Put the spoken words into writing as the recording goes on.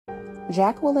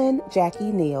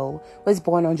Jackie Neal was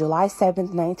born on July 7,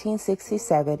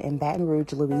 1967 in Baton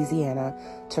Rouge, Louisiana,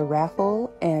 to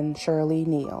Raffle and Shirley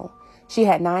Neal. She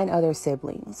had 9 other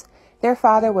siblings. Their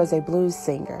father was a blues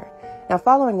singer. Now,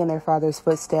 following in their father's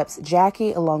footsteps,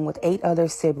 Jackie, along with 8 other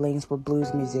siblings, were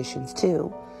blues musicians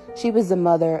too. She was the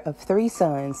mother of 3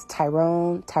 sons,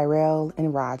 Tyrone, Tyrell,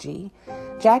 and Raji.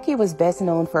 Jackie was best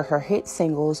known for her hit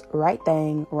singles Right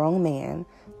Thing, Wrong Man,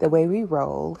 The Way We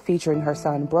Roll, featuring her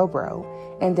son Bro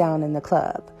Bro, and Down in the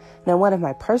Club. Now, one of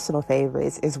my personal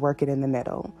favorites is Working in the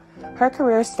Middle. Her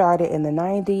career started in the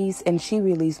 90s, and she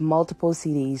released multiple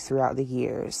CDs throughout the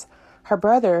years. Her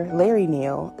brother, Larry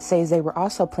Neal, says they were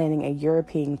also planning a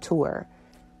European tour.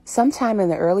 Sometime in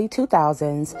the early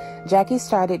 2000s, Jackie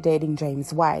started dating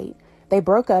James White. They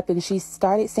broke up and she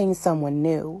started seeing someone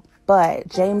new, but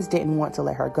James didn't want to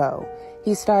let her go.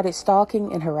 He started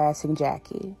stalking and harassing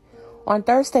Jackie. On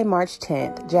Thursday, March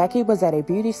 10th, Jackie was at a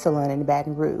beauty salon in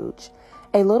Baton Rouge.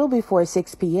 A little before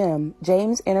 6 p.m.,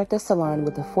 James entered the salon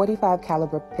with a .45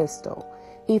 caliber pistol.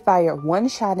 He fired 1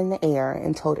 shot in the air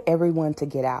and told everyone to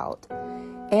get out.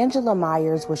 Angela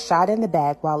Myers was shot in the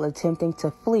back while attempting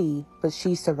to flee, but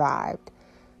she survived.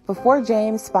 Before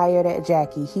James fired at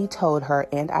Jackie, he told her,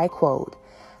 and I quote,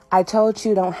 "I told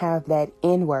you don't have that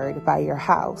N-word by your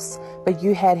house, but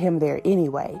you had him there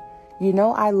anyway. You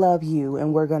know I love you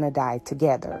and we're gonna die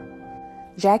together."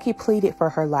 Jackie pleaded for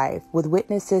her life, with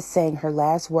witnesses saying her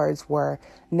last words were,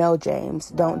 "No, James,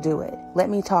 don't do it. Let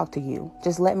me talk to you.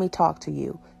 Just let me talk to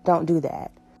you. Don't do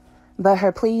that." But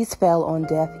her pleas fell on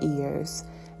deaf ears.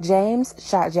 James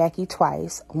shot Jackie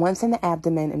twice, once in the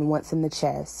abdomen and once in the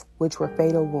chest, which were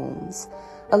fatal wounds.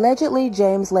 Allegedly,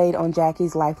 James laid on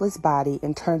Jackie's lifeless body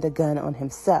and turned the gun on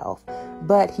himself,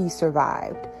 but he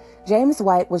survived. James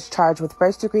White was charged with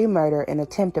first-degree murder and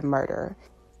attempted murder.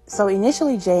 So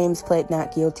initially, James pled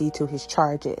not guilty to his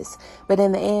charges, but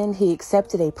in the end, he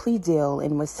accepted a plea deal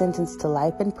and was sentenced to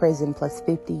life in prison plus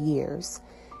 50 years.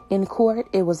 In court,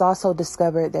 it was also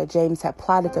discovered that James had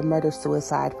plotted to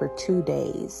murder-suicide for 2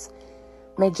 days.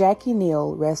 May Jackie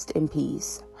Neal rest in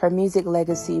peace. Her music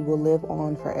legacy will live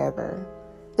on forever.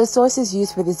 The sources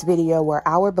used for this video were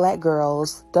Our Black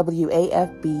Girls,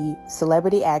 WAFB,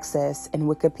 Celebrity Access, and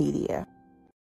Wikipedia.